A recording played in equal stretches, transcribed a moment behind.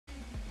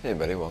Hey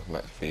buddy, welcome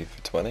back to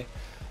FIFA 20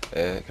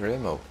 career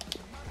mode.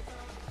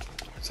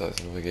 So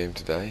it's another game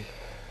today.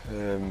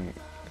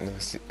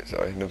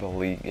 Another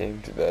league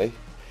game today.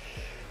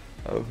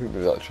 I don't think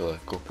there's actually a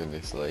cup in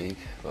this league,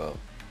 but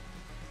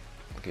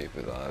I'll keep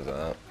his eyes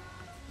out.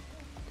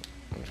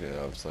 I'm just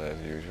gonna obviously,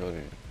 as usual,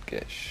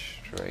 get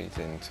straight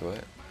into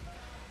it.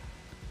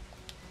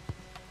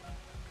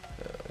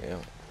 There we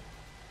go.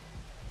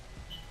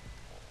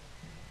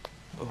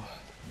 Oh.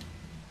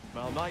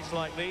 Well, nights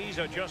like these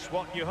are just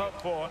what you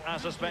hope for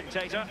as a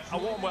spectator. A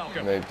warm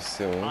welcome. Maybe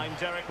soon. I'm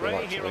Derek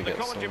Ray here in the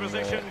commentary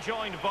position,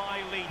 joined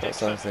by Lee that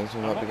Dixon. sounds things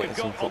we might And be what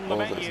getting we've some got on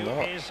the football that's menu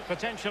not is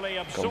potentially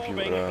absorbing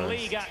computerised.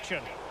 league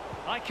action.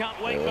 I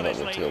can't wait Yeah, for we're this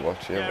not league. to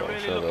watch it, Yeah, but I'm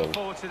really sure looking they'll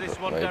forward to this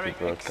one, maybe Derek.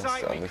 broadcast it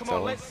Excite on me, the come on,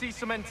 tele. let's see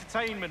some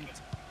entertainment.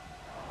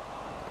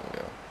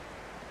 Yeah.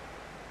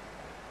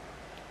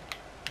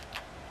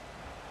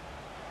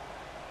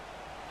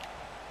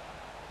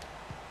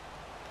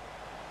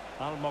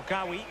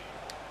 Al-Mokawi.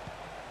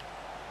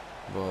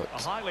 But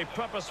A highly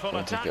purposeful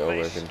I'll take attack it over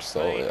this. and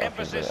install it. The I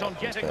emphasis think on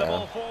that getting happens the now.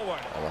 ball forward.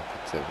 I'm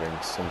happy to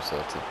bring some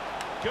sort of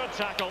Good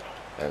tackle.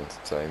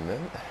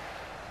 entertainment.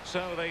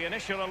 So the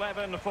initial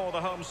 11 for the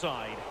home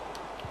side.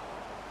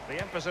 The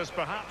emphasis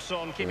perhaps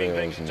on keeping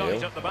things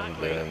tight at the back,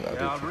 Lee.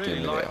 Yeah, I really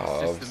like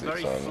the system.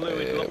 Very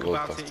fluid look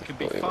about it. It can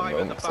be 5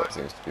 at the back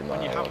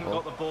when you haven't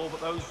got the ball,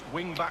 but those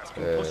wing backs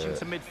can push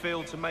into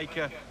midfield to make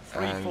a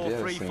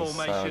 3-4-3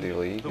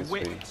 formation. The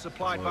width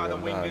supplied by the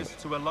wingers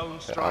to a lone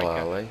striker.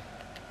 Ahli.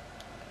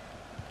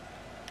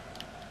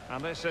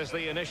 And this is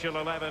the initial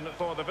 11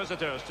 for the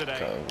visitors today.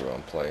 Can't remember who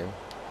I'm playing.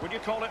 Would you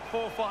call it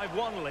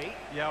 4-5-1, Lee?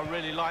 Yeah, I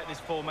really like this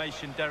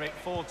formation, Derek.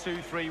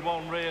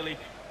 4-2-3-1, really.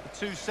 The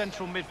two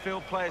central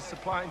midfield players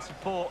supplying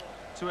support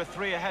to a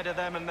 3 ahead of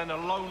them, and then a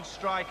lone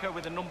striker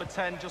with a number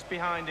 10 just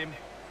behind him.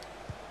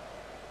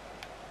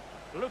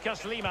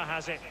 Lucas Lima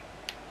has it.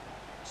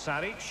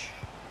 Saric.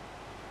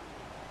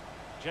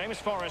 James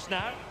Forrest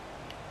now.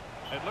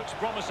 It looks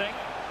promising.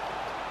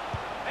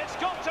 It's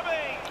got to be!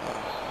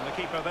 And the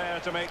keeper there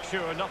to make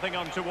sure nothing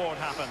untoward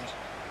happened.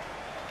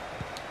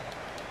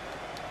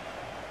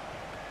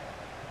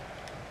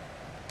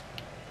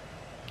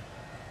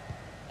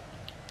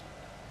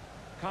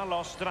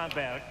 Carlos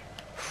Strandberg.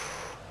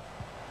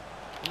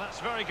 And that's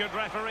very good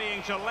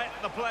refereeing to let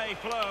the play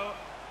flow.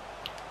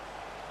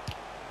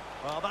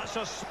 Well, that's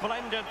a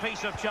splendid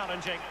piece of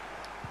challenging.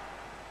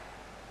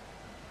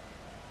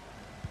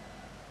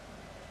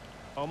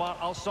 Omar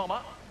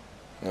Al-Soma.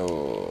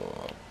 Oh.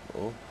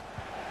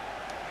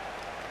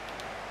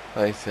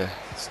 I need to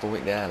slow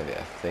it down a bit,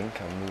 I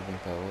think. I'm moving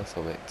up a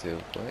little bit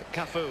too quick.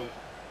 Cafu.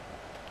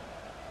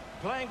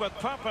 Playing with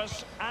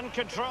purpose and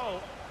control.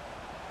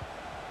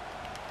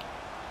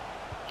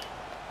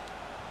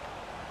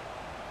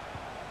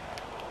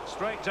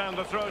 Straight down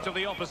the throat of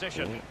the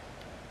opposition.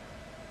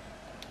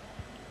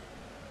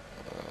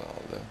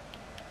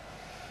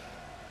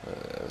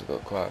 We've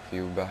got quite a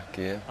few back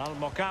here.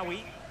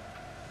 Al-Mokawi.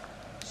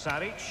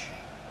 Saric.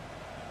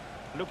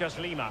 Lucas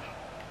Lima.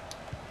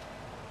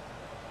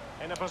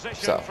 In a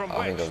position from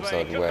which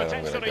they could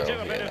potentially do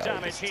a bit of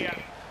damage here.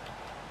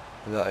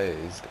 That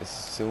is, as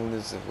soon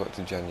as I've got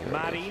to January,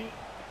 Marin.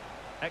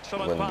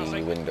 Excellent when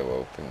passing. the window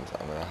opens,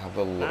 I'm going to have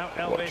a look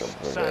at what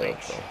jobs are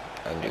available.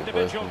 And if worst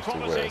Individual comes to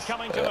quality worst,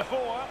 coming to the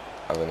fore.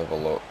 have another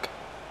look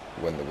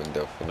when the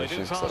window They do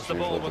finishes, pass because the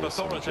that's ball usually with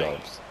some authority.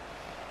 jobs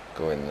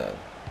go in then.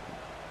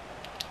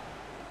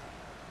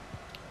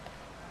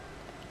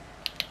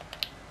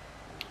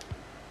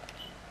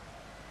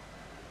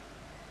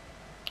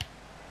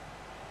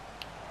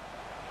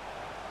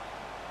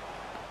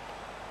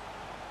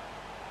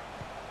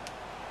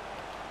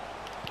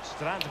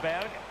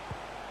 Strandberg.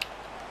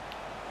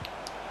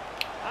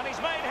 And he's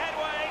made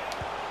headway.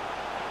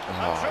 A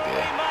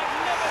truly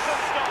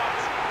magnificent start.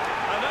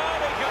 An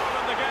early goal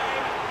in the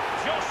game.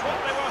 Just what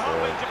they were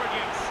hoping to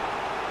produce.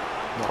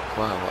 Not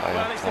quite what I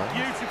Well, had it's a planned.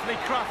 beautifully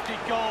crafted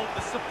goal.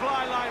 The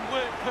supply line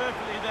worked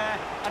perfectly there,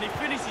 and he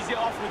finishes it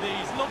off with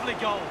ease. Lovely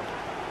goal.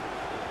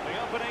 The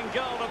opening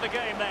goal of the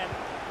game then.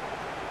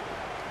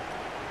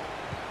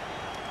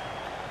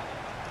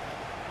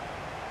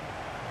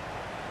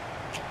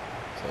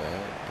 So, I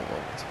don't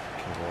want to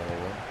fucking go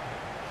anywhere.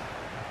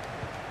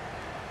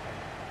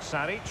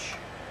 Saric.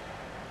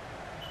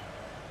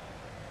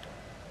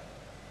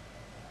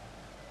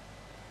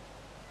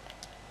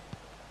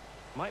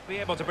 Might be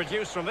able to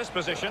produce from this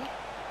position.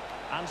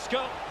 And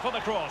scope for the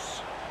cross.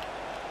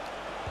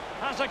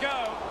 Has a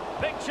go.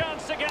 Big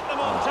chance to get them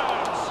on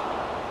toes.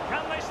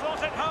 Can they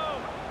slot it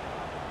home?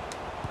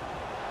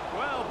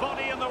 Well,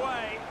 body in the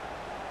way.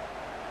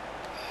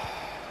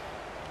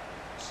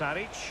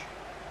 Saric.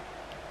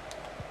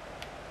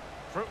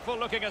 Fruitful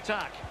looking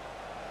attack.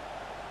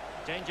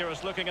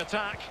 Dangerous looking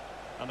attack.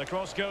 And the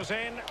cross goes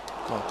in.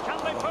 Can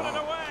they put it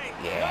away?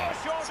 Yeah.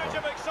 No shortage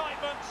of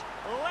excitement.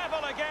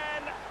 Level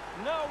again.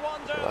 No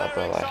wonder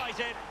they're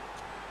excited.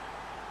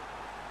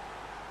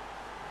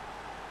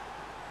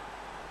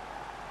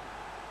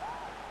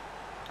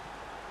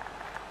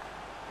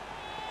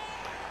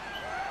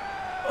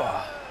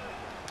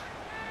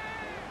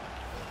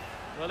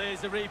 Well,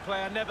 here's the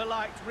replay. I never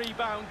liked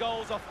rebound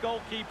goals off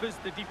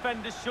goalkeepers. The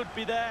defenders should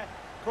be there.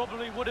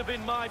 Probably would have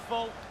been my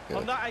fault. Yeah.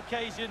 On that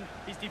occasion,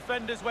 his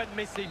defenders went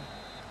missing.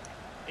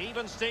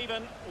 Even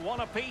Steven, one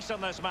apiece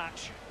in this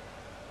match.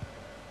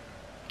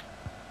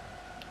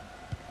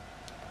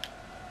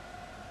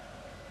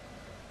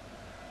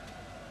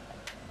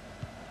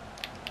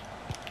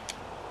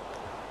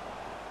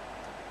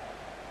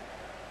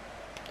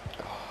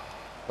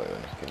 But you're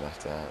knocking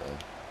that out then.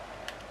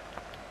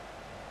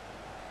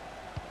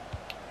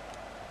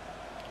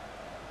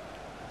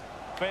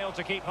 Failed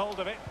to keep hold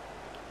of it.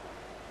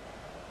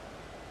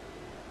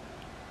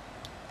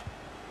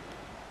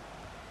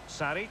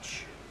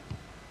 Saric.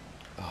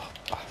 Oh,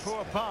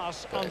 Poor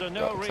pass under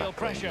no real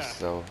pressure.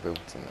 So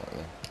built in that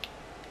then.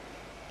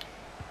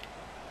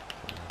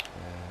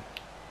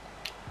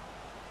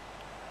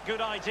 Good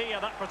idea,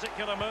 that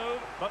particular move,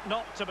 but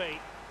not to be.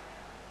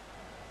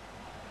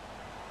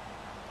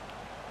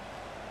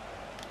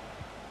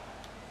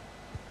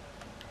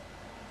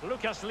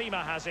 Lucas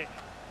Lima has it.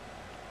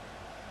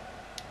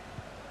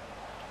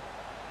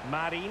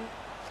 Marin.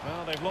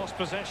 Well, they've lost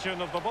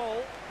possession of the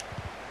ball.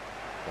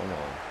 Oh no.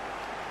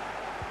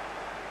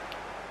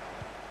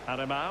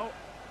 Adamau.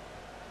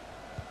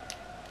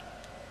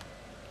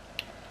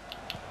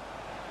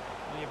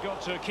 Well, you've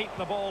got to keep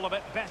the ball a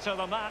bit better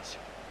than that.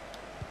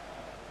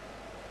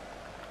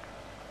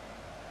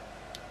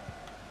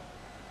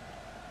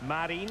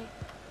 Marin.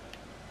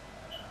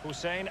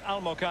 Hussein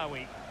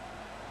Al-Mokawi.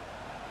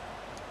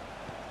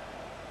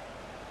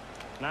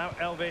 Now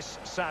Elvis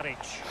Saric.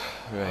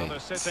 Right. Well, they're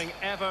sitting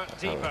ever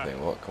deeper.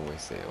 What can we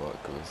see?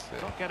 What can we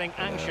see? Not getting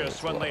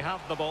anxious when they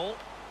have the ball.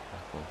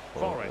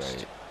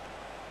 Forrest.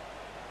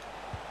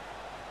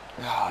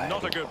 Right.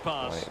 Not a good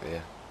pass. Right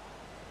there.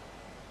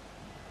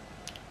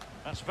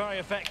 That's very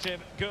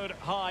effective. Good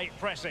high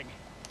pressing.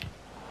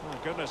 Oh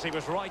goodness, he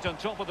was right on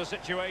top of the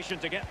situation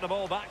to get the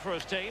ball back for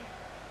his team.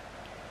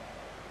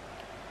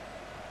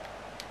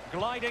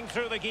 Gliding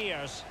through the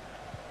gears.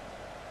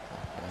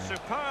 Okay.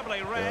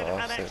 Superbly read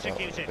and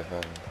executed.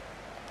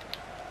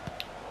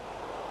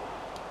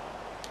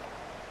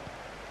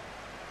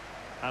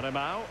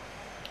 Adamau.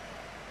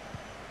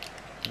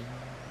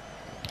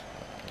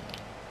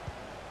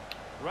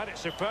 Read it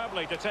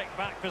superbly to take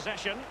back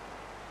possession.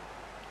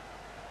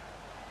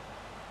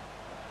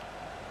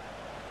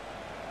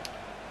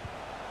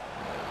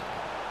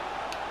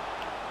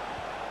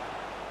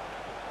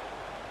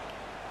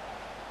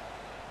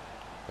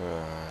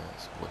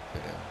 Let's whip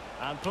it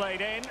in. And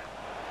played in.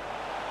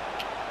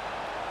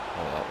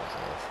 Oh, that was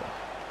awful.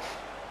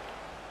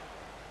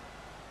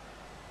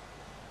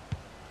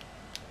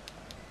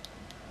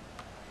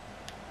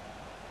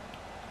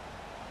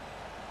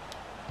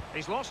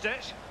 He's lost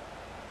it.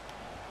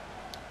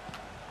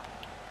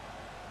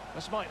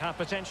 This might have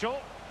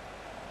potential.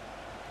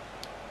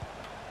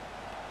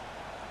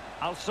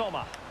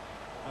 Al-Soma.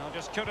 Well,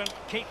 just couldn't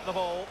keep the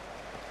ball.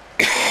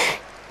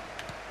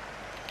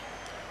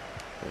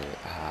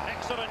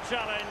 Excellent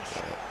challenge.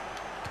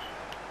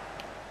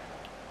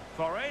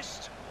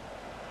 Forrest.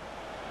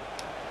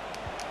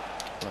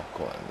 Not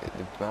quite.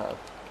 The amount of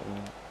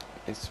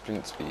his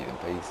sprint speed and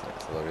pace and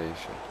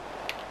acceleration,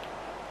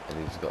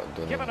 and he's got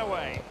done. Given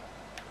away.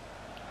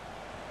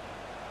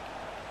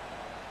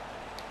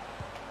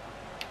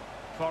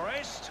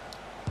 Forrest.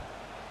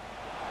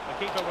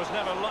 The keeper was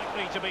never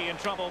likely to be in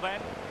trouble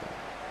then.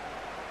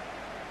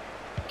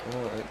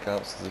 Well, it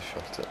counts as a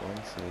shot at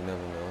once, and you never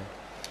know.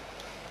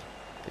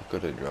 He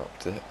could have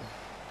dropped it.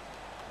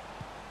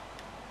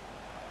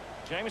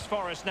 James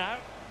Forrest now.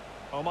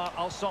 Omar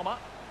Al-Soma.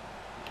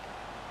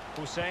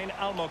 Hussein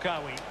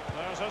Al-Mokawi.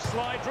 There's a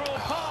slide rule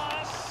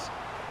pass.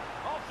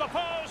 Off the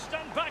post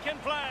and back in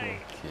play.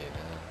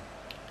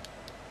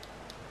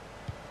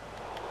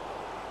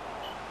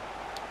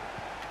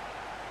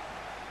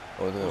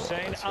 Okay,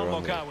 Hussein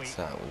Al-Mokawi.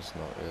 That was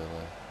not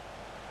really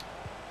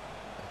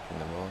in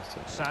the most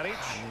of it.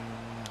 Saric.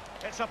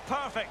 It's a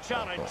perfect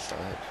challenge.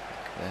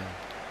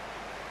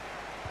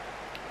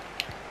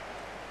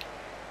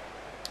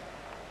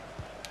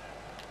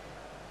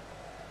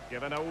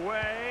 Given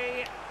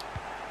away.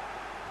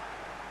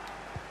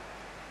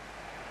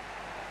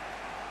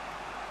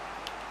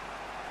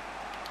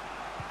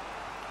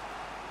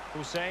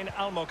 Hussein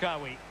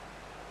Al-Mokawi.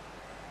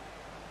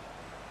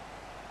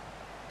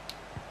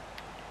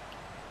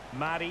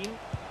 Marin.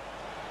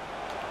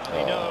 Well,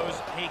 he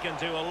knows he can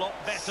do a lot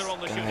better on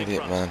the shooting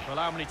front. Well,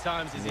 how many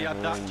times has he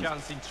had that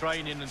chance in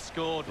training and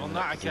scored? On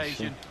that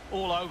occasion,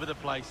 all over the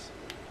place.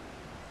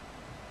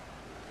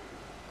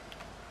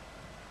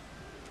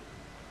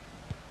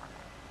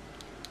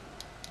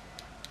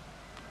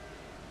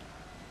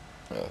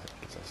 I think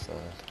it's offside.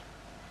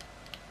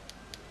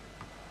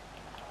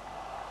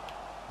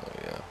 Oh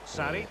yeah.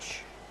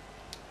 Saric.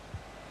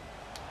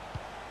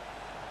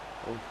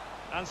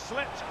 And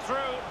slipped through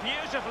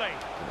beautifully.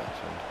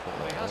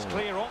 He has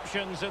clear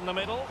options in the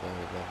middle.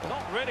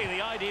 Not really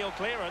the ideal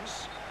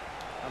clearance.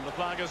 And the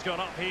flag has gone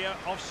up here,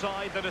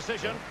 offside the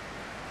decision.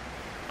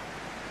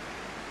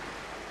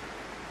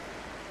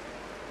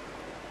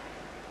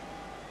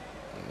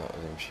 Not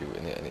him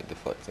shooting it and it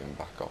deflecting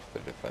back off the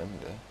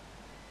defender.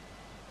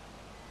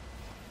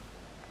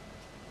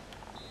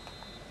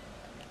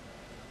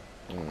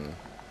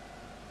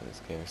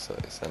 This game is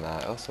it's an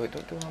art. Also, it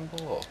don't do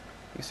handball.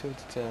 You used to be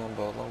able to turn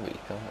handball long, but you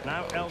can't.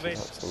 Now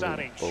Elvis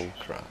Saric. Bull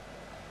crap.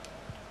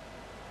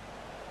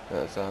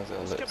 That sounds a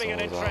this could be an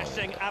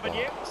interesting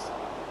avenue.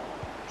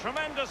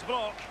 Tremendous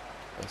block.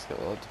 Let's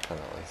get loads of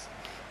penalties.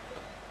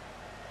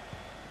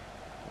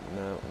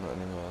 No, not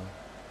anymore.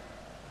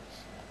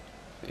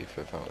 FIFA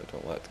apparently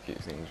don't like to keep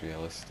things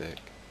realistic.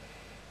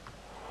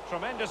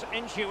 Tremendous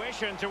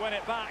intuition to win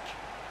it back.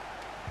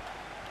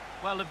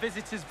 Well, the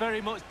visitors very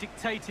much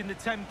dictating the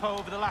tempo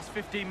over the last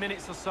 15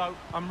 minutes or so.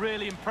 I'm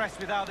really impressed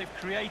with how they've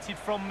created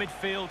from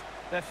midfield.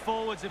 Their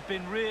forwards have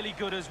been really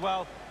good as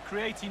well,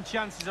 creating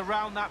chances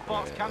around that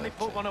box. Can they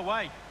put one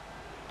away?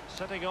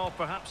 Setting off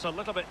perhaps a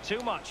little bit too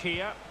much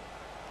here.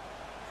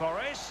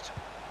 Forrest.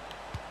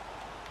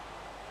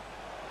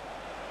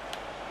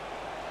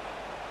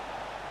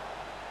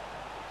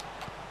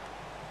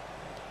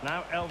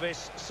 Now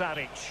Elvis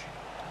Saric.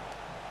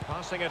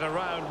 Passing it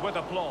around with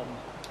aplomb.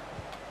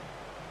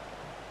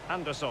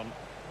 Anderson.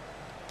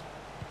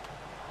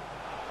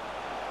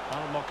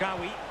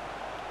 Al-Mokawi.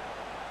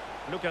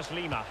 Lucas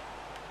Lima.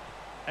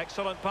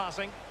 Excellent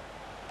passing.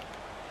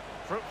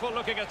 Fruitful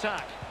looking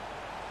attack.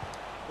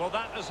 Well,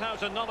 that is how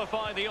to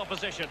nullify the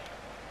opposition.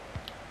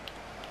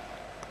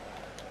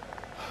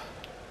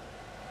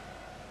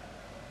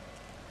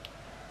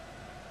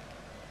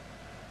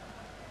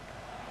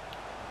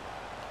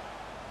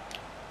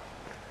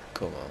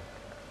 Come on.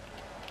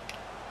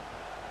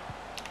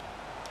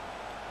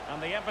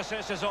 And the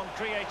emphasis is on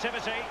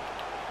creativity.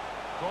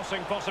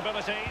 Crossing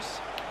possibilities.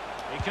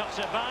 He cuts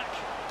it back.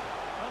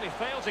 Well, he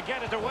failed to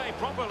get it away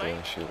properly.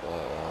 Don't shoot like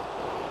that.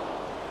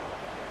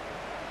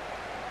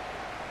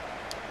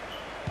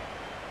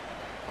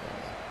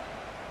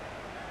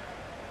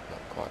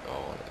 Not quite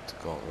all I wanted to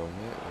go and run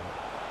with it.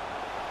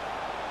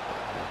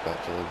 But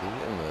actually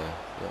beat him there.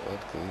 Not bad,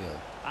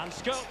 yeah. And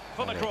scope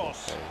for the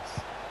cross.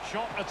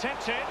 Shot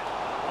attempted.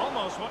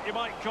 Almost what you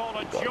might call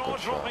a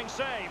jaw-dropping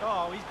save.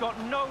 Oh, he's got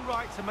no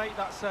right to make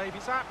that save.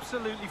 It's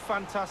absolutely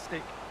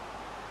fantastic.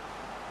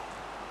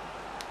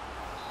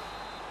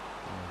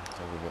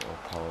 A bit more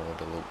power would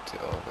have looped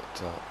it over the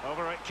top.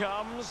 Over it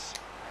comes.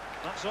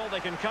 That's all they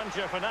can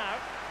conjure for now.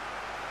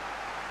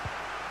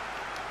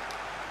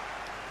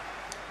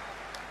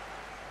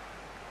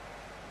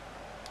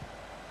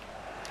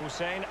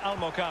 Hussein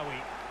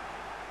Al-Mokawi.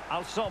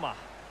 Al-Soma.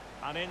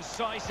 An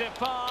incisive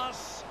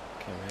pass.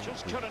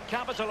 Just couldn't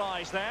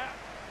capitalise there.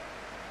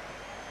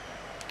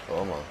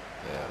 Come on.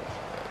 Yeah,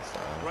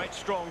 great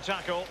strong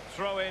tackle.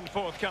 Throw in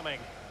forthcoming.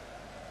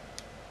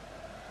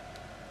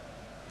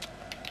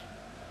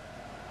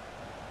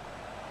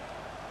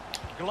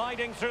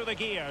 Gliding through the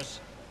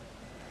gears.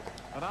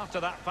 And after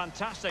that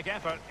fantastic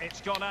effort, it's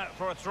gone out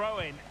for a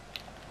throw-in.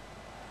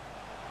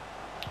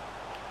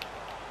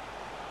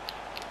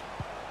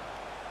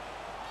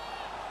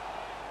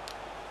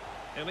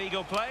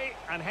 Illegal play,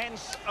 and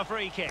hence a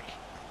free kick.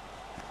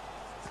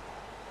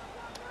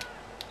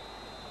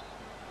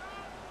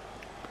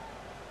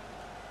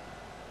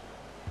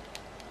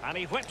 And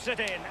he whips it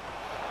in.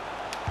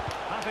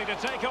 Happy to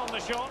take on the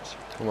shot.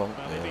 Come on.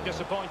 Well, he'd be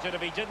disappointed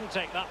if he didn't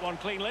take that one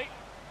cleanly.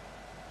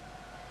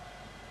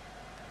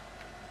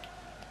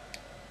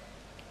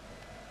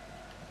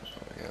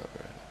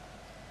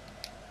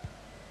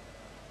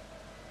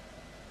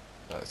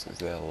 That's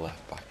their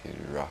left back is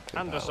rapid.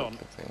 Anderson.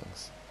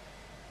 Things.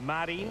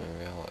 Marin. In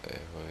reality,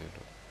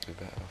 we'd be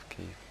better off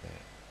keeping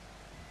it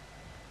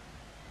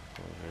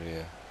over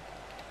here.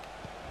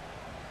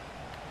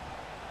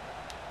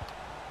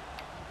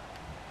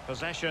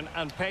 Possession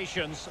and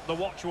patience, the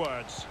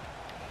watchwords.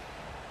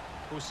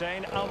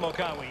 Hussein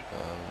Al-Mokawi.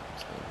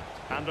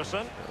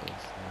 Anderson.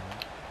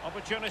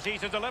 Opportunity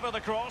to deliver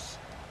the cross.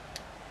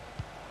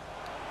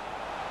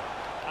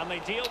 And they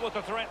deal with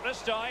the threat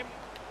this time.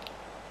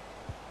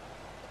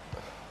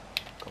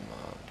 Come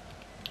on.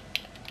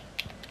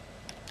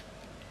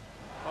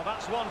 Well,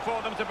 that's one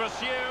for them to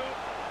pursue.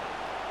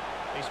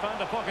 He's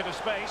found a pocket of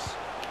space.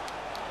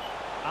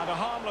 And a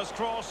harmless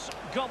cross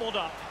gobbled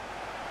up.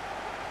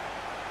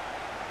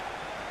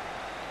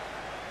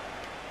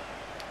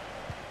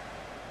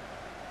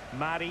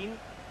 Marin.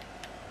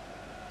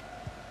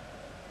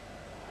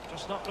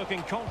 Just not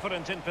looking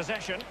confident in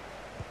possession.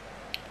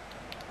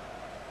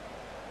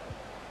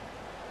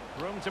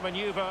 Room to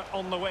manoeuvre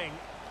on the wing.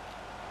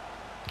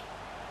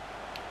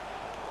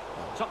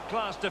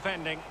 Top-class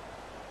defending.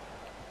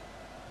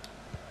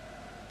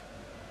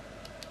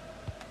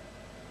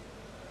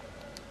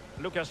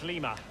 Lucas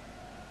Lima.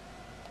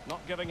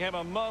 Not giving him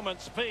a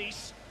moment's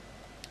peace.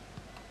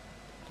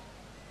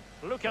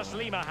 Lucas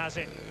Lima has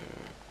it.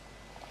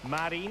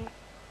 Marin.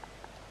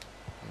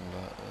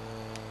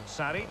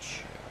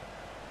 Saric.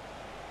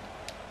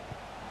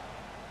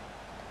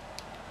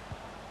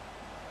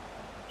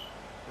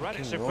 Read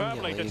it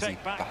superbly to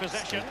take back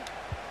possession.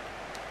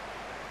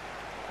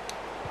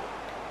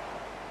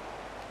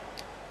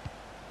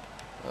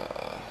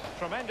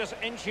 Tremendous. Tremendous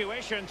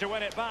intuition to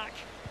win it back.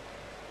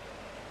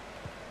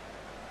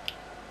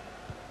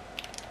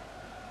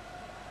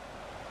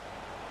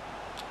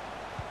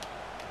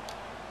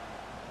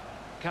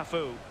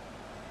 Cafu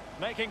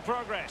making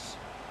progress.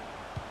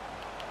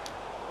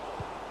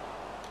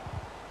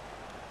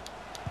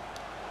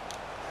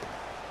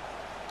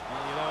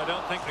 Well, you know, I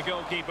don't think the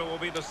goalkeeper will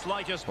be the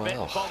slightest bit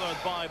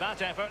bothered by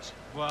that effort.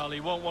 Well, he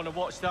won't want to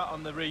watch that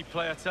on the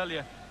replay, I tell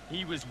you.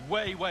 He was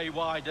way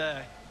wide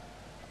there.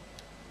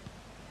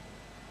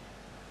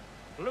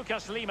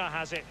 Lucas Lima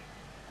has it.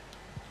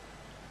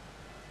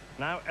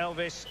 Now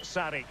Elvis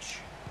Saric.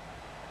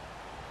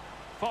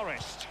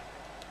 Forrest.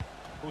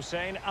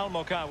 Hussein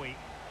Al-Mokawi.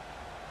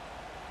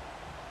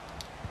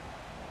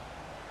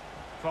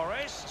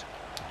 Forrest.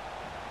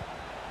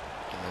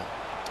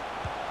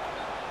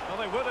 Well,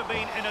 they would have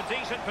been in a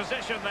decent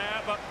position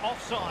there, but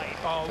offside.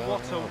 Oh,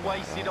 what a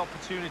wasted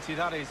opportunity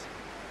that is.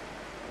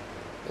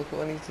 Look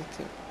what I needed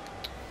to.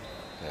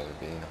 Never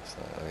been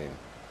offside. I mean,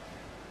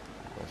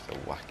 wants to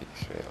whack it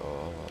straight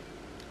over.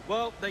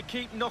 Well, they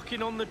keep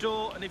knocking on the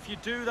door, and if you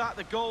do that,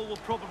 the goal will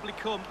probably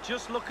come.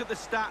 Just look at the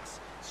stats.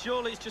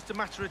 Surely it's just a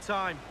matter of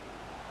time.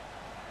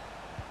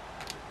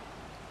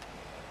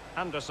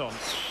 Anderson.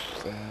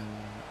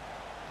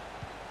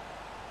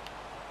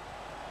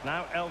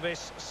 Now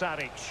Elvis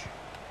Saric.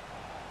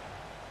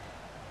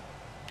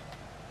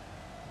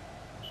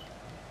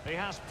 He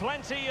has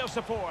plenty of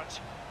support.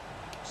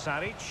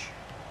 Saric.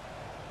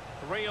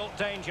 Real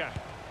danger.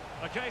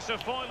 A case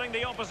of foiling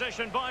the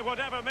opposition by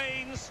whatever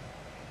means.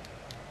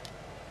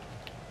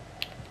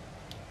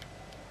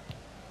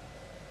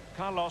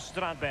 Carlos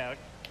Stradberg.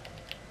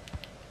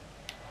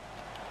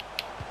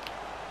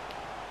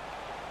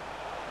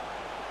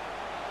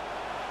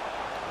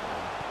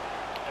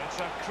 It's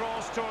a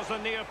cross towards the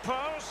near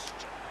post.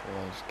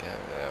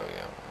 There we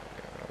go.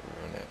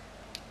 Run it.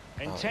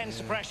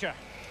 Intense pressure.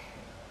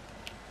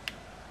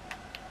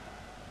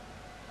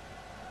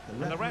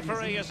 And the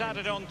referee has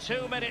added on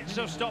 2 minutes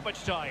of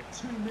stoppage time.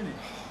 2 minutes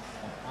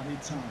of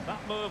added time.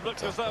 That move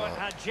looked as though it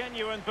had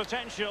genuine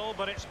potential,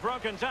 but it's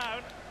broken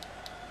down.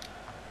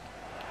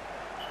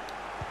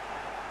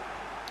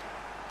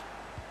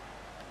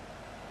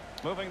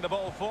 Moving the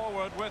ball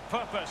forward with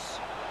purpose.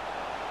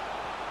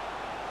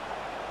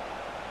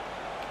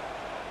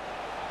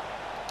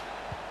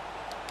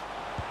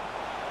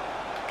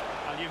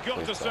 And you've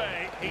got to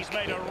say, he's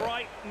made a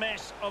right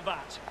mess of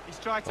that. He's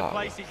tried to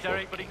place it,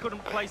 Derek, but he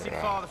couldn't place it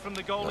farther from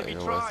the goal if he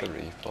tried. The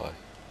replay.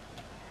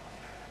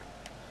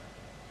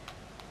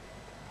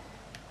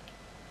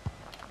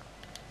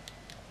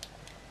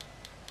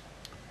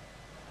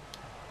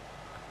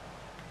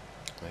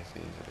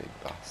 He's a big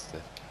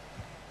bastard.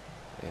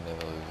 He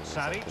never loses.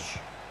 Saric.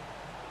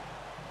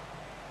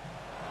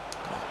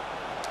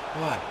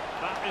 Why?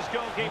 That is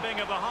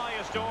goalkeeping of the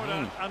highest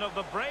order and of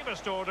the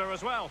bravest order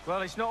as well.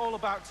 Well, it's not all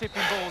about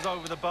tipping balls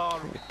over the bar.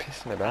 You're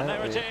pissing about. And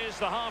there it is,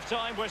 the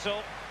half-time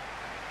whistle.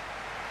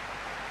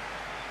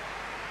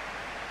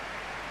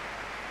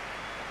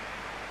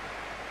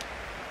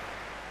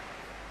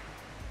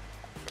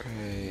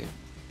 Great.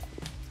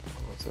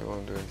 What's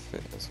everyone doing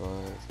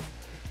fitness-wise?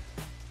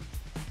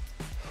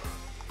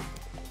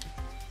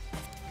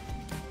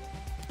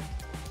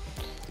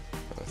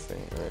 I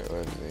think, right,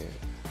 where did he...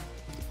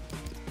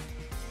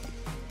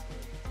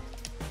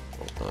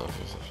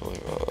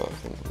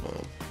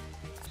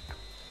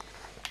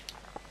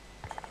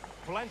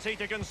 Plenty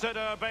to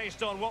consider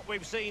based on what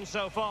we've seen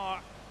so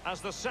far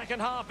as the second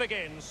half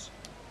begins.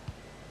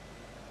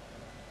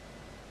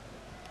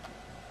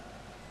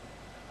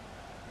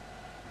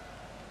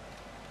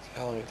 See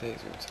how long it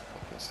takes him to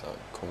fucking start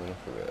coming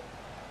up a bit.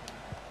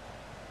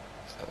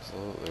 It's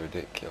absolutely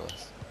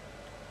ridiculous.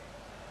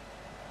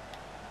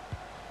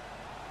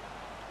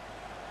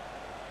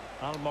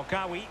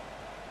 Al-Mokawi.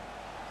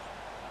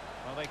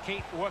 Well, they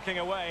keep working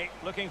away,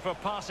 looking for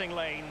passing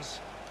lanes.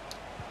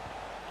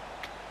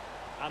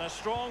 And a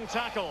strong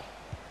tackle.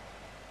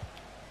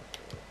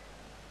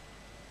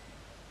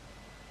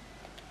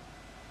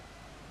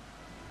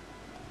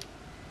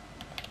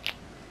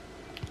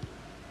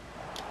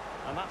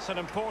 And that's an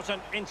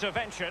important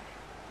intervention.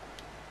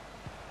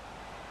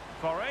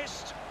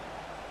 Forrest.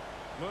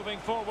 Moving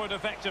forward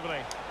effectively.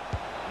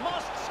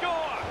 Must score!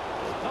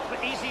 Not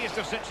the easiest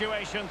of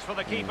situations for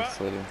the keeper.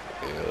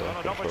 Well,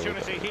 an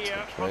opportunity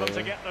here for them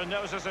to get their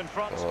noses in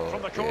front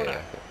from the corner.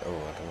 Yeah. Oh, I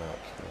don't know,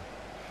 actually.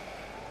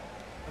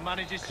 The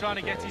manager's trying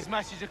to get his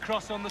message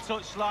across on the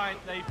touchline.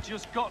 They've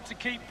just got to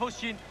keep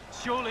pushing.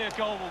 Surely a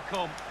goal will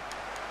come.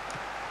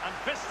 And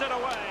fisted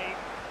away.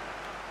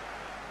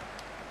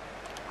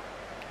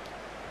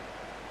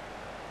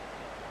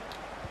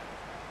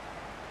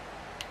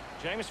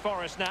 James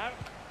Forrest now.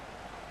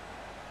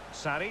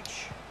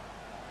 Saric.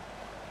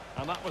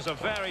 And that was a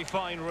very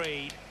fine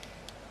read.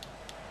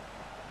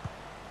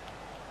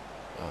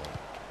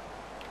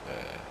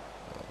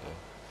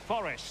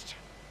 Forrest.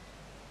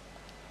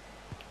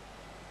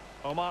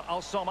 Omar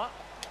Al-Soma.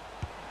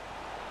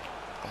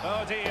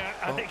 Oh dear,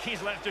 I think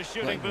he's left his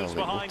shooting boots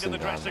behind in the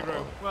dressing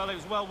room. Well, it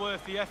was well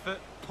worth the effort.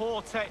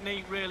 Poor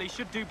technique, really.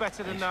 Should do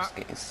better than that.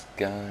 Just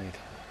getting skied.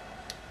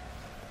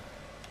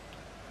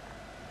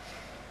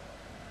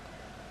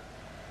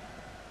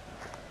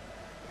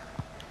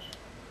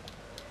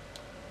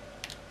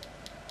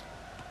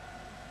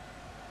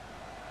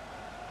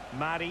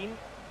 Marin.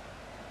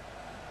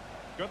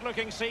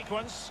 Good-looking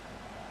sequence.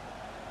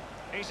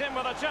 He's in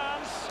with a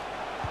chance.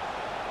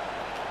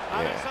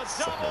 And it's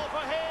a double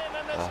for him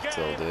in this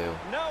game. Do.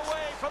 No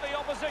way for the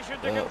opposition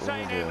to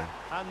contain him.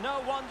 And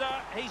no wonder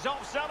he's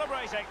off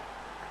celebrating.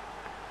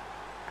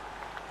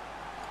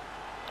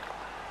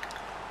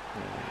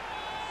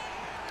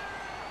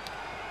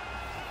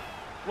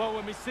 Well,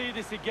 when we see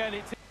this again,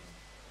 it's...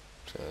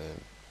 So,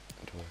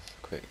 do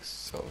a quick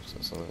sort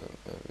of some of them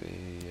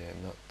maybe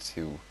not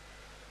too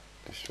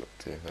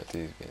destructive. But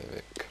he's been a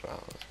bit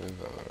crap. Let's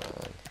move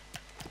around.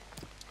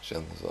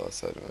 Chandler's all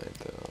said of me,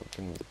 though.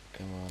 Bring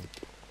him on.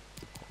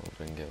 I'll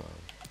bring him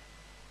on.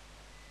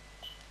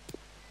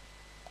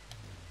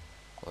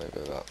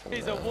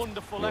 It's a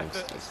wonderful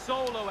effort, a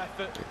solo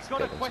effort. He's got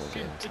to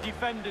question the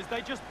defenders.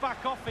 They just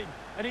back off him,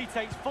 and he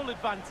takes full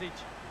advantage.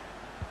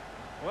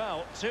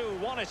 Well,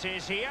 2-1 it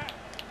is here.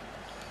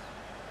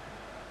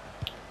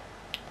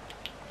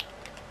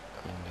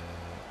 And,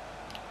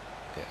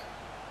 yeah.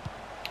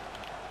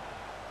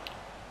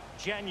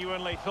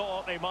 Genuinely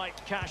thought they might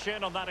cash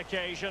in on that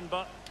occasion,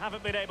 but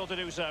haven't been able to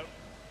do so.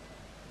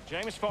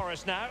 James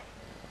Forrest now.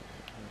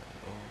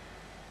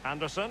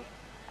 Anderson.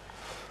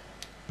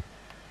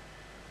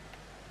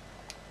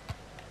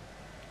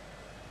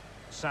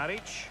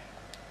 Saric,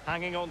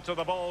 hanging on to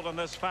the ball in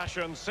this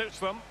fashion suits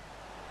them.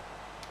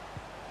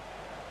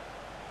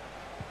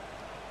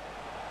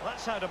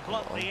 That's how to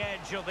blunt the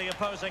edge of the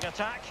opposing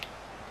attack.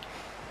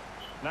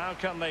 Now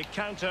can they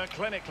counter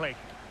clinically?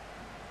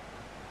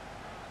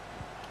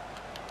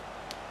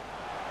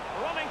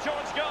 Running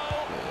towards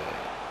goal.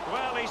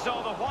 Well, he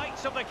saw the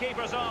whites of the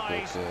keeper's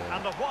eyes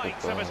and the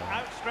whites of his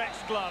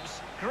outstretched gloves.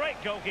 Great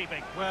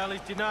goalkeeping. Well, he's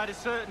denied a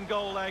certain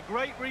goal there.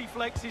 Great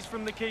reflexes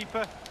from the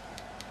keeper.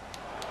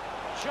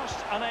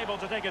 Just unable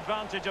to take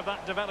advantage of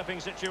that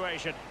developing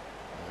situation.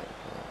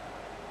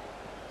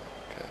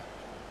 Okay.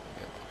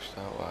 Get pushed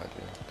out wide,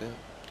 yeah.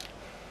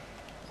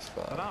 That's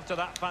fine. But after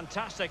that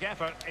fantastic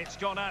effort, it's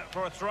gone out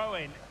for a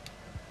throw-in.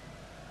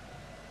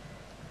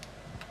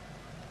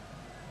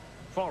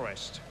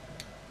 Forrest.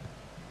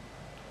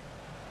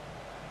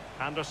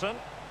 Anderson.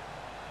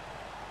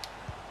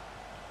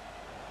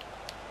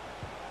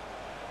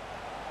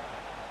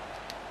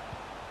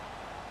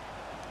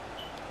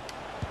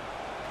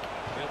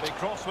 He'll be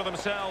cross with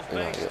himself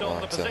based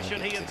on the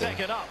position he had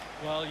taken up.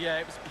 Well, yeah,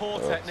 it was poor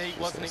technique,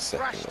 wasn't it?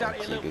 Crashed at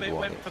it a little bit,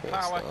 went for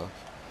power.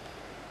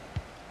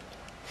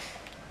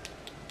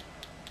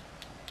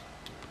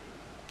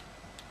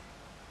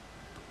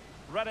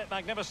 Read it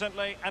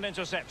magnificently and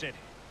intercepted.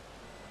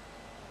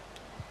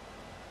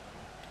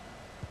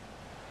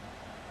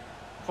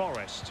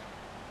 Forrest.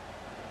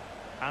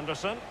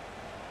 Anderson.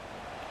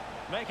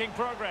 Making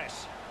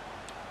progress.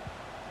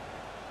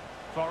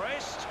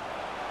 Forrest.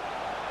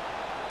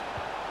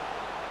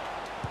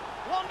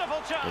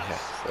 Wonderful chance.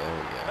 Yes, there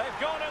we go.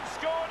 They've gone and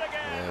scored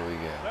again. There we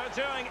go.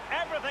 They're doing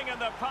everything in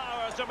their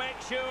power to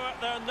make sure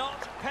they're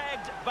not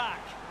pegged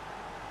back.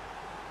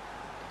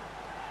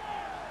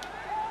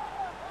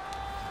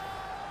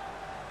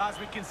 As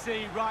we can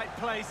see, right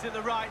place at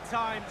the right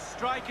time.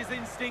 Striker's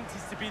instinct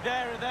is to be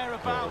there or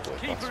thereabouts.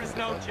 Keeper has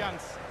no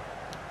chance.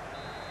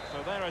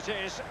 So there it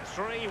is,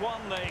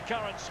 3-1 the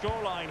current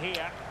scoreline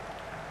here.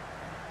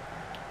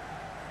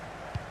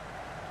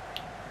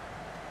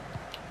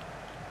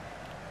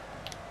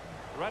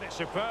 Read it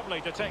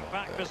superbly to take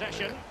back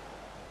possession.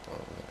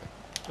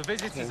 The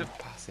visitors have...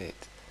 Pass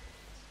it.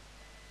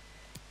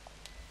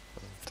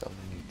 I'm telling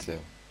you to.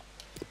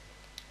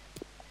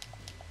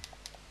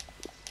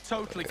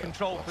 Totally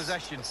controlled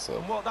possession,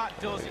 and what that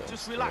does, it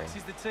just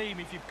relaxes the team.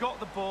 If you've got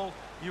the ball,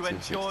 you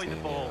enjoy the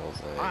ball,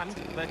 and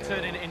they're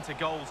turning it into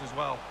goals as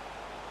well.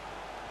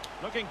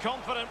 Looking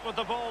confident with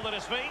the ball at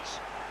his feet,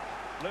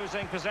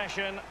 losing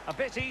possession a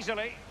bit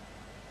easily.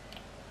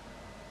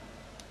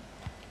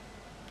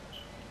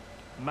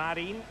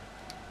 Marin.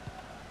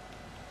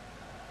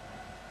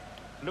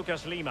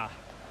 Lucas Lima.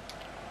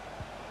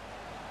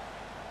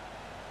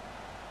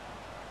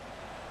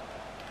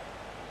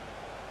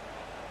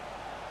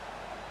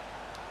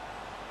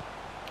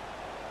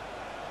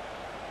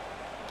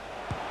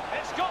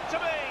 Got to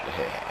be.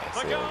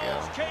 Yes, the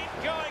goals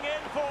keep going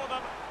in for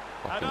them.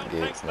 I don't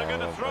think they're going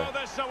to throw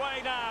this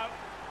away now.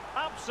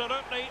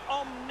 Absolutely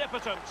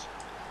omnipotent.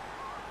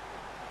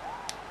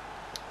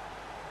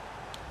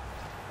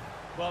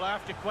 Well, I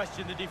have to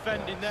question the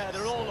defending there.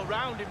 They're all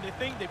around him. They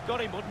think they've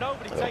got him, but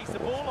nobody takes the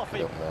ball off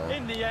him.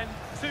 In the end,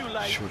 too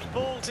late.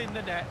 Ball's in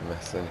the net.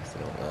 Mess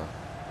anything up now.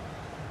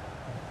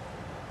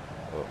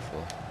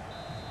 Hopefully.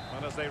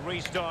 And as they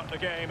restart the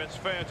game, it's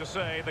fair to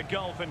say the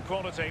gulf in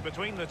quality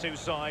between the two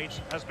sides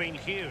has been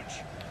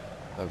huge.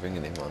 I'm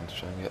bringing him on to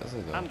try and get us a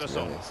goal.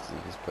 Anderson. To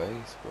his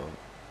pace, but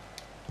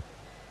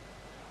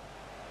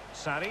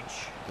Saric.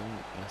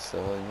 Didn't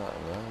necessarily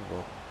matter now,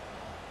 but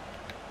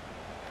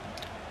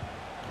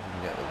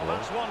get the ball.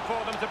 That's one for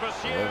them to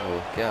pursue.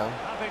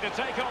 Happy to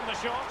take on the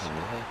shot.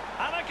 Yeah.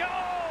 And a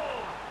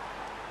goal!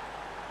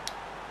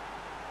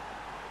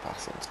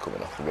 Passing's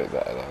coming off a bit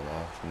better though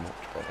now,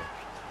 much better.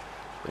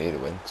 We need a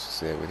win,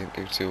 so we didn't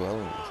do too well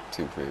in the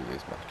 2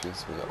 previous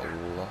matches. We got a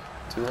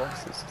 2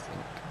 losses, I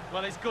think.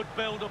 Well, it's good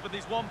build-up, and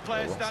there's one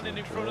player standing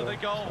in front of the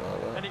goal,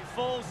 and it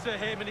falls to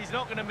him, and he's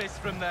not going to miss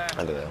from there.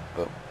 I don't know,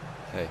 but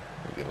hey,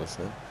 if you're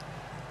listening,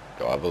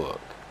 go have a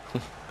look.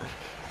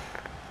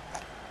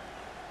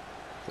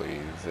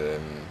 Please,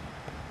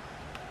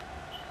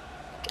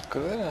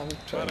 well,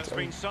 it's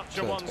been such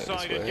a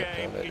one-sided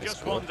game. You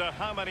just wonder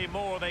how many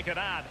more they could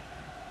add.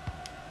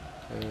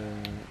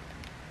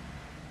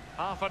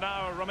 Half an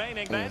hour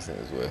remaining then. I think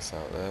there's worse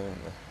out there,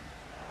 isn't there?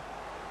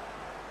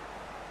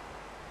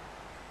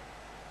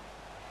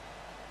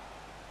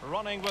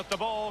 Running with the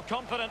ball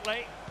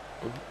confidently.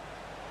 Ooh.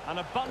 An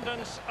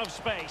abundance of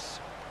space.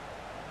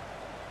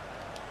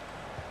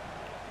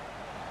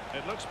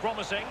 It looks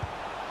promising.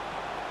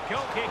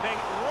 Goalkeeping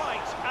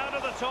right out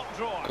of the top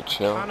drawer. Good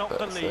shot. Cannot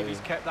believe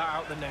he's kept that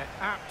out the net.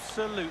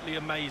 Absolutely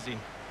amazing.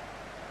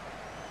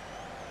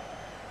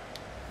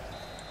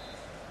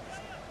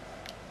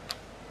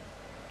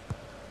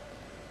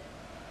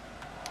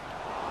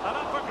 And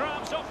up for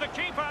grabs off the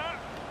keeper.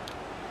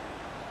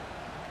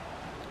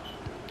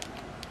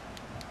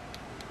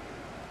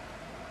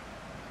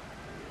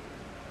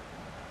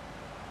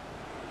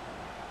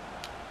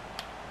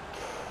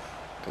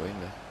 Go in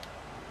there.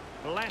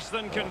 Less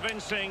than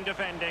convincing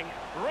defending.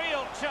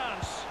 Real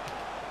chance.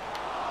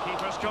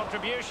 Keeper's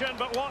contribution,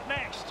 but what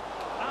next?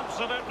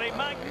 Absolutely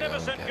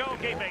magnificent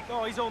goalkeeping.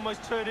 Oh, he's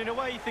almost turning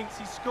away. He thinks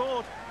he's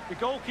scored. The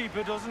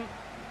goalkeeper doesn't.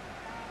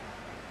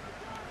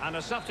 And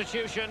a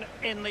substitution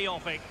in the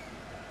offing.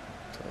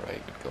 It's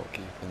alright, good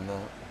goalkeeping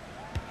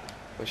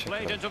that.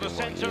 Played into the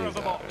centre of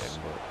the box.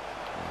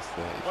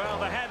 Well,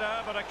 the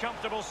header, but a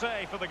comfortable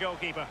save for the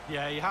goalkeeper.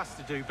 Yeah, he has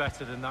to do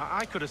better than that.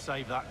 I could have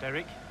saved that,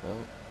 Derek. Well,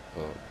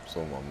 but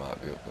someone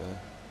might be up there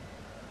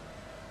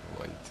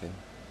waiting.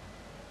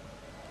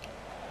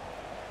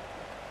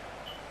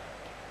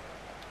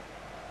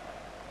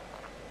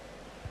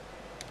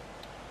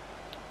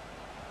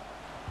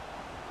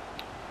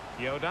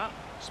 Yoda,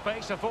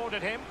 space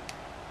afforded him.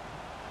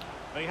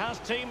 He has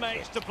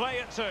teammates to play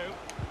it to.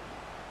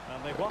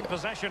 And they've won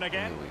possession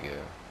again. Here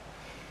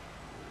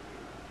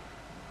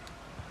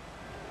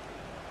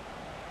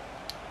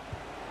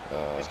we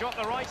go. He's got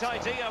the right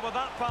idea with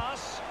that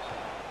pass.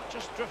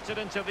 Just drifted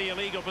into the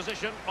illegal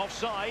position,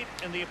 offside,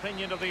 in the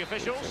opinion of the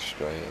officials.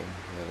 Frustrating,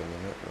 in a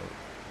minute,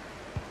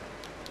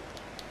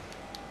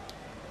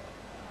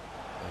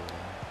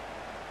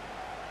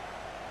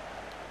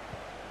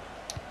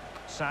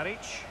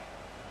 Saric.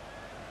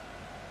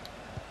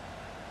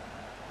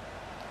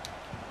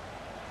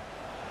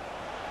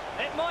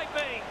 It might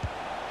be.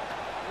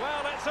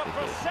 Well, it's a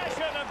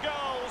procession of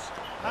goals,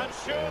 and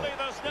surely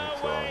there's no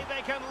way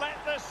they can let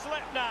this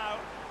slip now.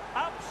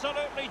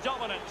 Absolutely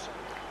dominant.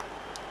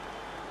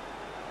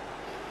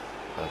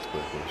 That's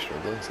where we're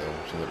struggling so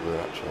much that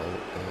we're actually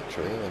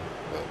trailing.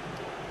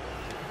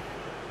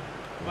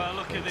 Well,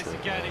 look at this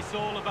again. It's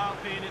all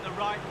about being at the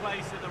right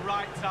place at the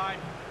right time,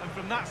 and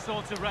from that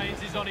sort of range,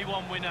 there's only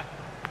one winner.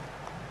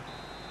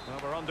 Well,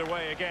 we're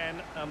underway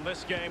again, and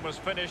this game was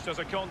finished as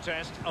a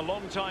contest a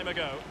long time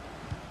ago.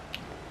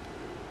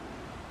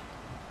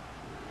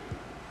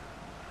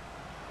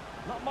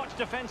 Not much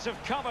defensive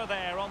cover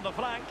there on the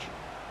flank.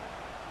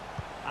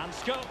 And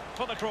scope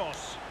for the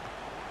cross.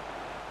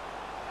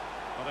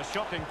 What a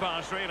shocking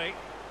pass, really.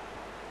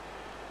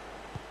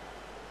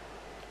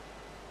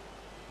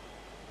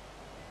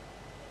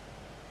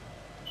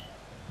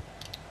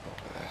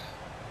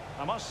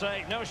 I must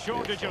say, no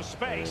shortage of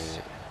space.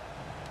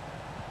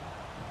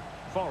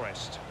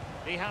 Forrest.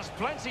 He has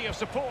plenty of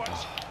support.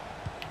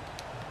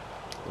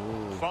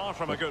 Ooh. Far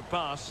from a good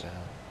pass. Yeah.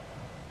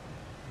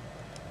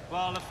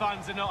 Well, the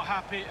fans are not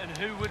happy, and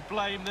who would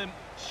blame them?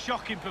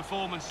 Shocking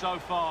performance so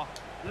far.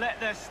 Let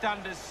their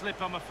standards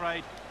slip, I'm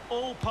afraid.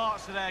 All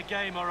parts of their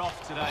game are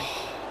off today.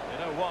 You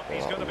know what?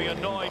 He's going to be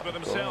annoyed with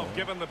himself,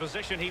 given the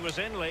position he was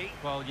in, Lee.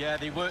 Well, yeah,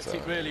 they worked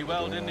it really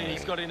well, didn't he?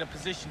 He's got in a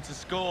position to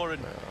score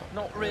and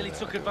not really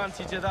took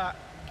advantage of that.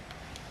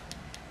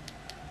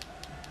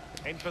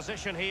 In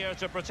position here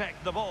to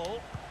protect the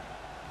ball.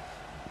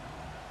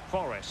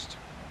 Forrest.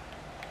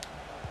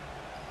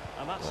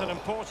 And that's an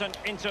important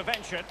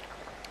intervention.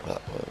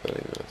 That was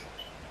very good.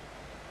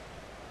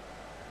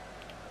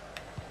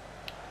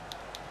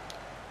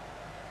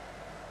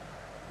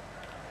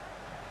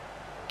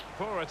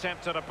 Poor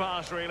attempt at a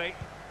pass, really.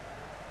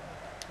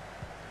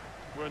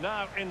 We're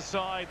now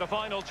inside the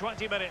final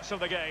 20 minutes of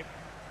the game.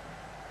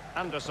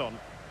 Anderson.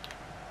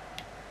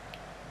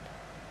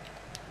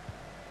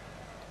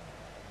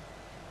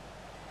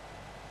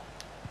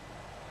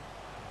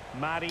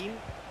 Marin.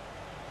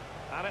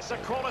 And it's a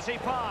quality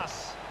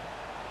pass.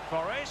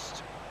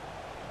 Forrest.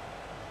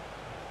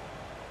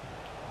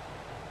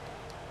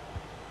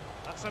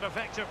 That's an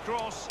effective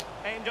cross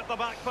aimed at the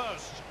back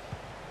post.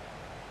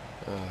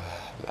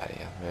 Bloody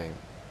hell, mate.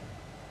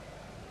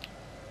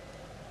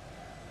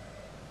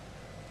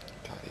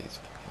 God, he's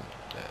fucking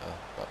better.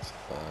 That's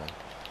fine.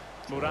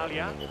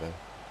 Muralia.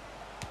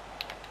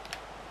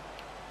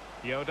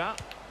 Yoda.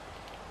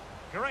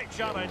 Great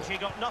challenge, he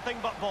got nothing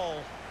but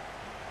ball.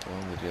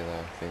 Well, the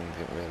Jedi thing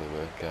didn't really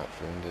work out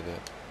for him, did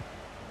it?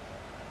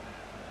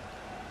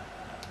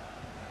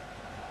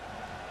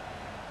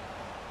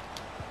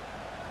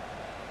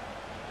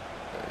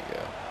 There we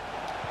go.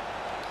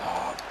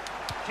 Oh.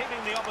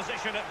 Keeping the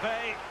opposition at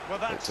bay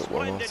with that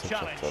splendid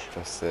challenge.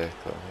 For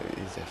circle. It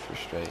is a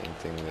frustrating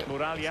thing that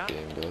Muralia. this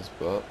game does,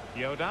 but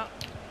Yoda.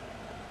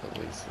 at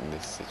least in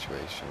this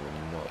situation,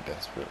 we're not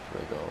desperate for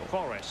a goal.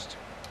 Forrest.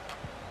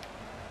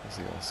 Is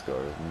he going to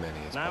score as many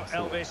as now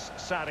possible? Now Elvis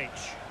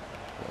Saric.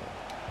 Well,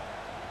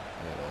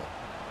 you know.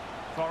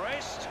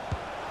 Forrest.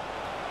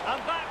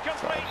 And that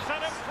completes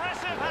an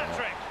impressive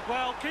hat-trick.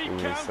 Well, keep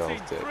counting.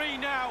 3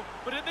 now,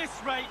 but at this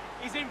rate,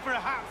 he's in for a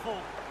hatful.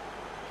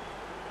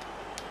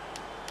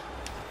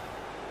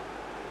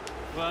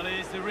 Well,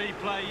 here's the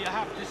replay. You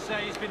have to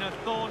say it's been a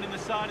thorn in the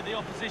side of the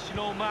opposition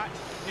all match.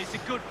 It's a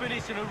good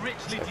finish and a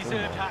richly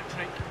deserved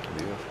hat-trick.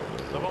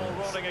 The ball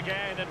rolling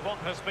again in what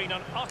has been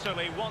an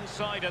utterly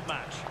one-sided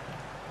match.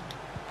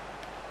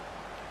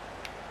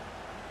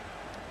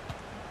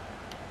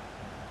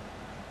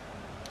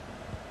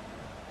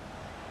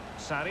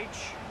 Saric.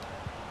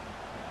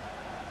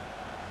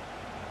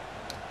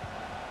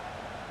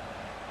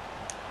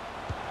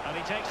 And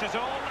he takes it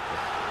on.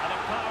 And a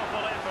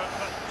powerful effort,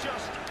 but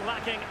just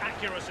lacking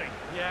accuracy.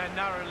 Yeah,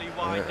 narrowly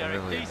wide there.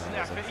 A decent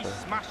effort. He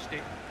smashed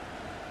it.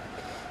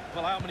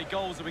 Well, how many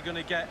goals are we going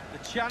to get?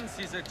 The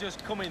chances are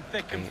just coming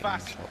thick and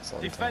fast.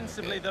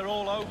 Defensively, they're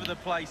all over the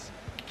place.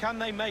 Can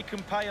they make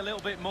them pay a little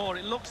bit more?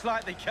 It looks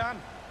like they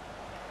can.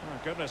 Oh,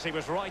 goodness, he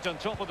was right on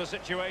top of the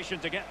situation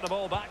to get the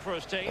ball back for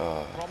his team.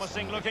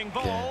 Promising looking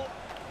ball.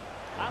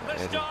 And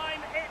this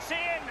time, it's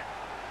in.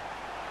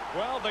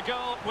 Well, the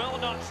goal will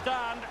not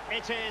stand.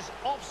 It is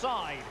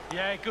offside.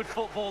 Yeah, good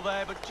football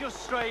there, but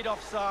just straight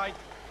offside.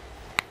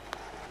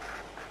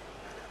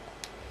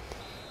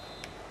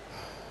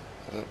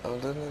 I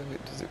don't know if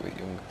it does it with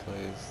younger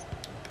players.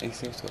 He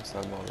seems to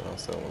offside more than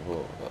Hazem,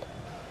 but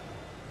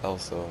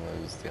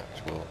Hazem is the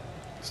actual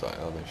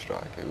starting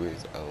striker, who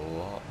is a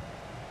lot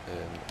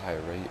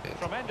higher rated.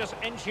 Tremendous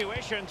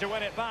intuition to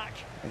win it back.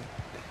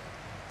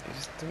 He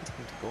just doesn't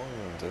seem to go on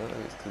runs. I don't know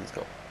if it's because he's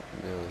got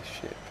really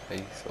shit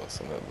pace or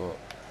something, but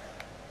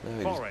no,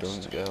 he just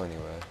doesn't go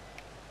anywhere.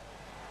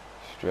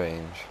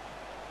 Strange.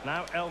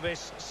 Now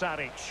Elvis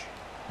Saric.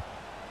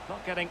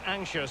 Not getting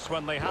anxious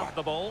when they have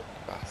the ball.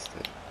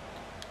 Bastard.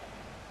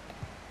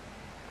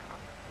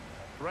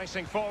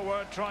 Racing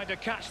forward, trying to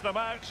catch them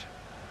out.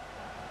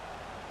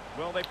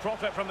 Will they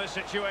profit from this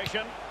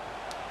situation?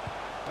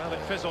 Well,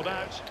 it fizzled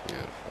out.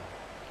 Beautiful.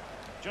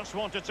 Just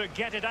wanted to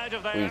get it out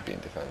of there. We've been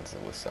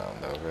defensively sound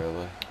though,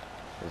 really,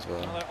 as well.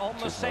 Well, they're on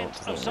the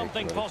scent of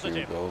something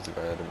positive. Goals if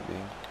I hadn't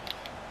been.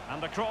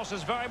 And the cross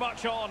is very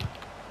much on.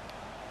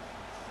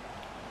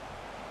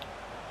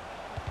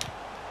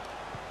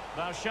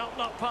 Thou shalt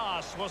not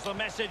pass was the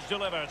message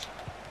delivered.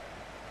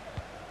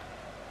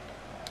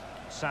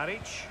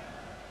 Saric.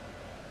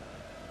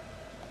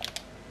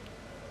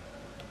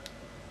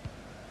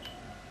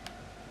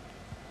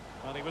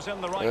 Well, he was in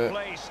the right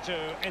place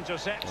to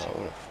intercept. Oh,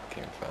 what a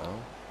fucking foul.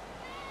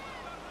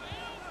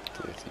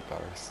 Dirty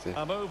Barrister.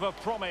 A move of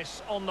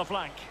promise on the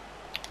flank.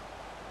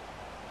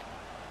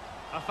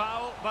 A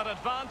foul, but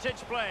advantage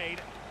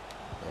played.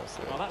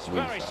 Well, that's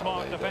very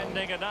smart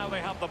defending, and now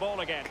they have the ball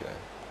again. Okay.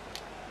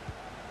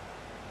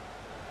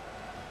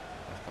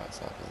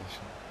 That's our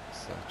position.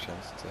 It's a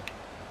chance to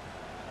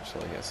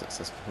actually get a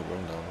successful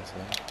run down this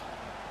way.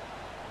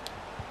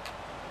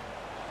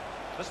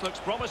 This looks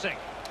promising.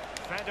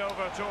 Fed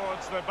over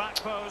towards the back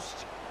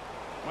post.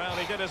 Well,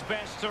 he did his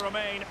best to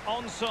remain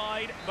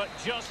onside, but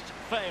just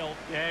failed.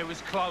 Yeah, it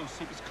was close.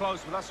 It was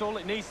close, but that's all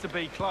it needs to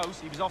be, close.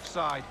 He was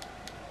offside.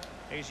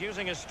 He's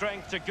using his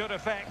strength to good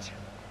effect.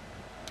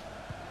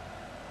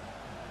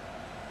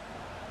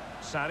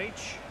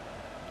 Saric.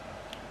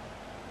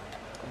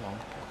 Come on,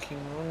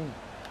 fucking run.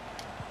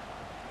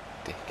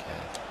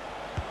 Dickhead.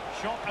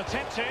 Shot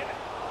attempted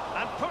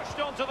and pushed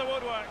onto the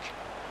woodwork.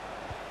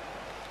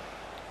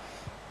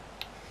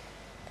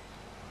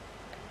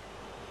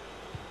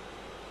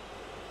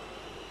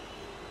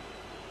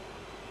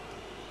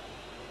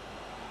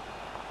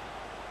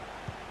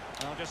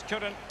 Well, just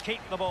couldn't keep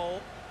the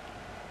ball.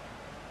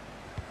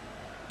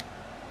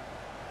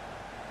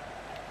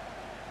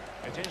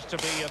 It is to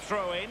be a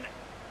throw-in.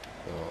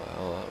 Oh,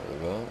 well, that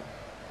was about.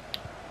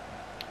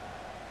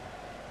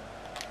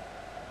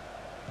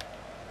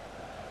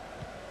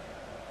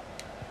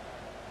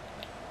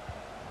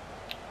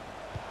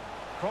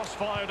 Cross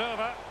fired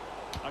over.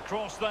 A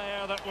cross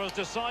there that was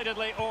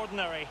decidedly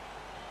ordinary.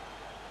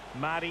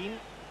 Marin.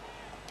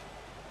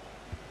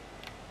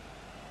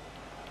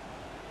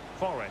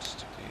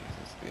 Forrest.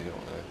 Jesus, you don't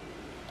want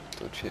to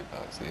touch it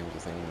back, seems the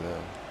thing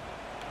there.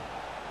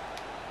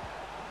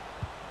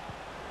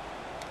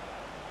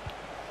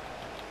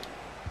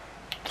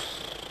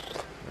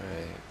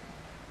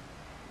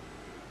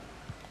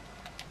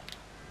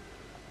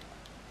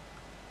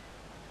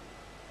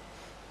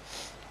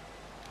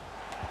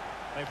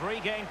 They've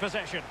regained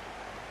possession.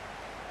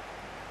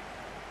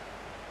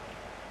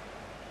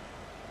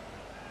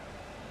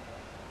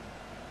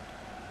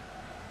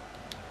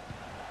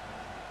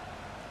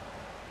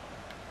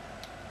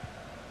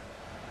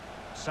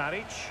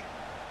 Saric.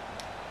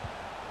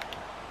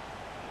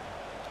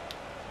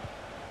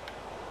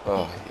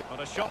 Oh, What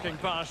a shocking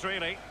pass,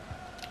 really.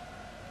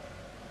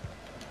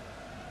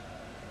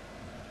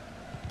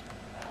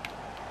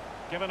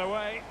 Given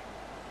away.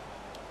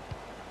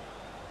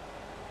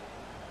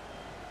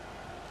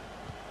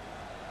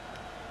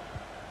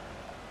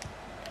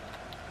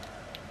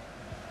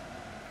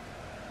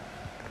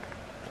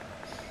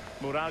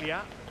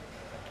 Muralha.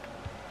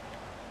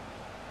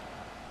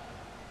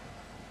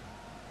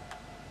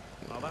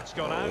 Well, that's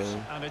gone out,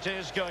 and it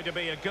is going to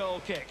be a goal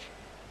kick.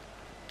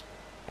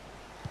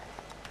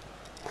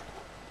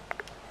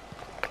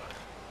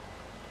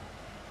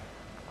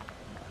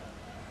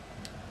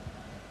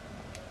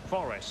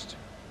 Forest.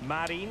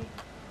 Marin.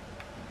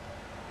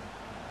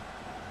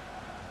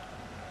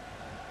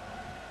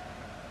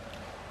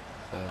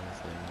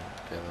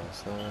 Get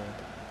outside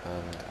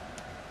and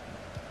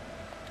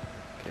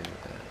get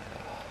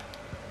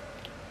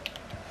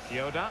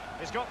Yoda.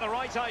 He's got the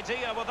right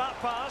idea with that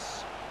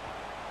pass.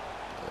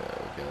 There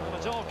we go. Well,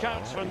 it all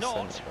counts for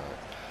naught.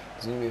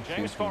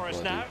 James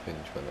Forrest now.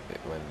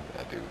 When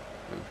I do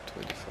move to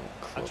a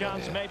different club. A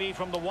chance maybe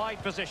from the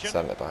wide position.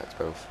 Centre backs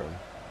both from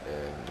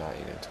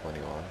 19 and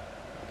 21.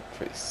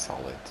 Pretty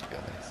solid, to be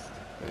honest.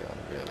 They are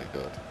really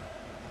good.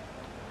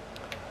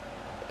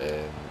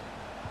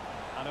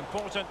 An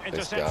important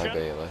interception,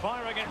 Bailey,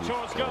 firing it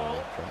towards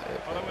goal.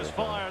 Well, it was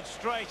fired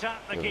straight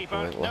at the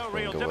keeper. No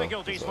real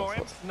difficulties for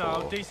him.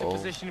 No, decent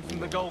positioning from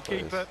the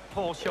goalkeeper.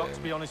 Poor shot, to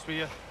be honest with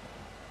you.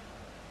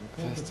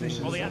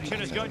 Well, the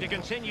action is going to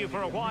continue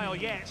for a while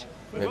yet.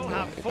 We will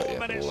have 4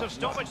 minutes of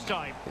stoppage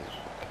time. He's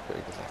a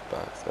pretty good left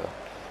back, so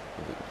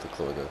the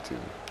club go too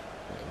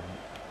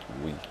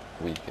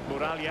weak in the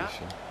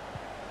position.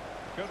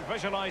 Good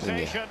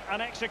visualisation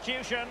and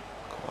execution.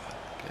 Come on,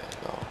 get it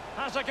goal.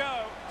 Has a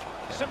go.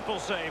 Simple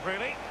save,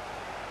 really.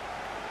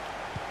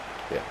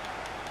 Yeah.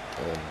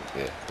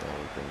 Yeah, now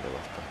we bring the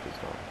left back as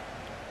well.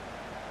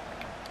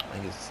 I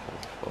think it's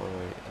 4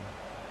 rating.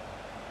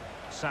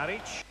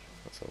 Saric.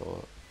 That's a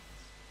lot.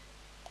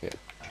 Yeah.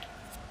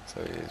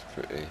 So he is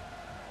pretty.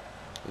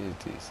 He is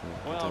decent.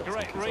 Well,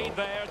 great read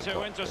there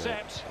to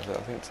intercept. I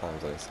think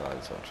time's on his side,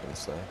 is what I'm trying to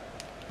say.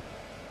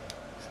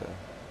 So.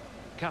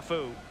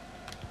 Cafu.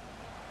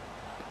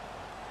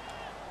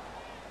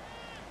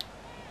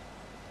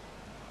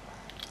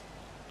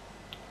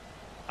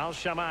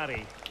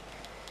 Al-Shamari.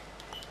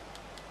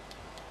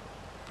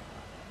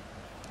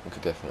 We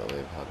could definitely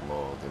have had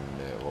more than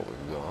what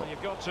we've got. Well,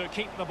 you've got to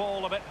keep the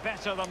ball a bit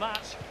better than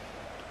that.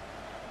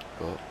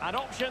 But and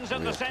options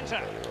in the centre.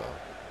 Very well.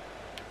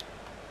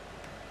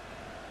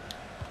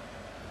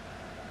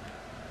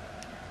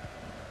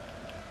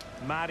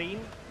 Marin.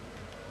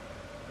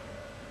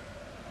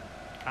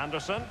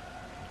 Anderson.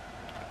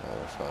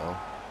 Oh, foul.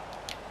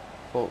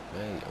 Fuck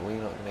me, are we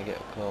not going to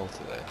get a goal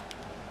today?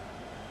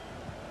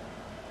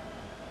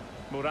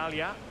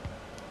 Muralha.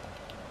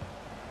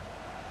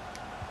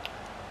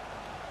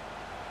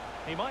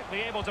 He might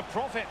be able to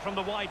profit from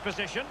the wide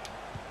position.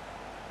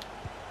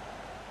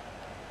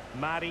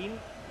 Marin.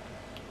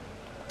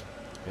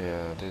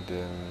 Yeah, I did. I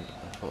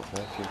thought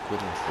for a few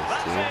quid into this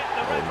That's team. it,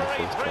 the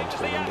referee brings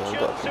the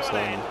action to an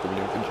end. Coming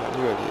in for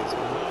January as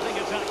well. I think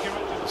it's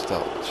accurate.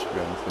 Start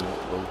strengthening up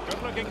both.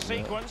 Good looking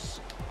sequence.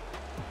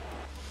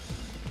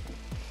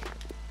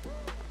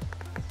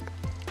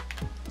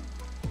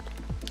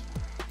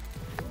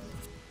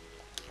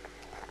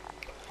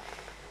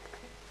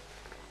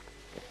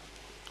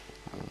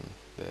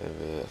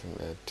 I think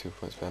they're 2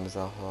 points behind us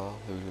Ahli,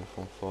 losing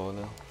from 4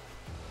 now.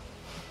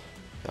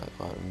 Can't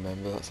quite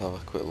remember. Let's have a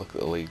quick look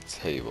at the league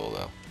table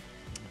though.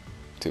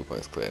 2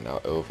 points clear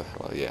now over.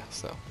 Well, yeah,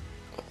 so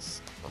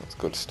that's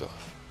good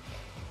stuff.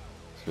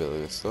 It's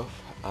really good stuff.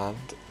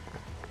 And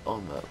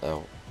on that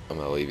note, I'm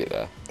gonna leave it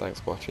there. Thanks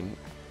for watching.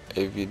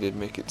 If you did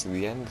make it to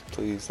the end,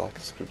 please like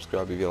and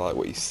subscribe if you like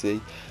what you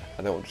see.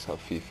 I don't just have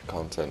FIFA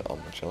content on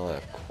my channel. I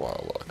have quite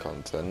a lot of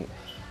content.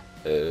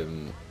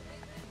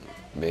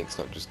 It's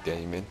not just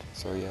gaming,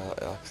 so yeah,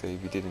 like I say,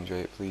 if you did enjoy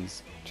it,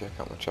 please check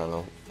out my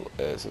channel,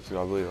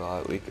 subscribe,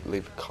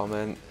 leave a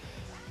comment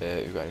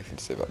if you've got anything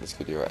to say about this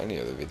video or any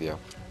other video,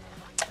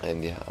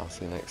 and yeah, I'll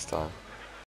see you next time.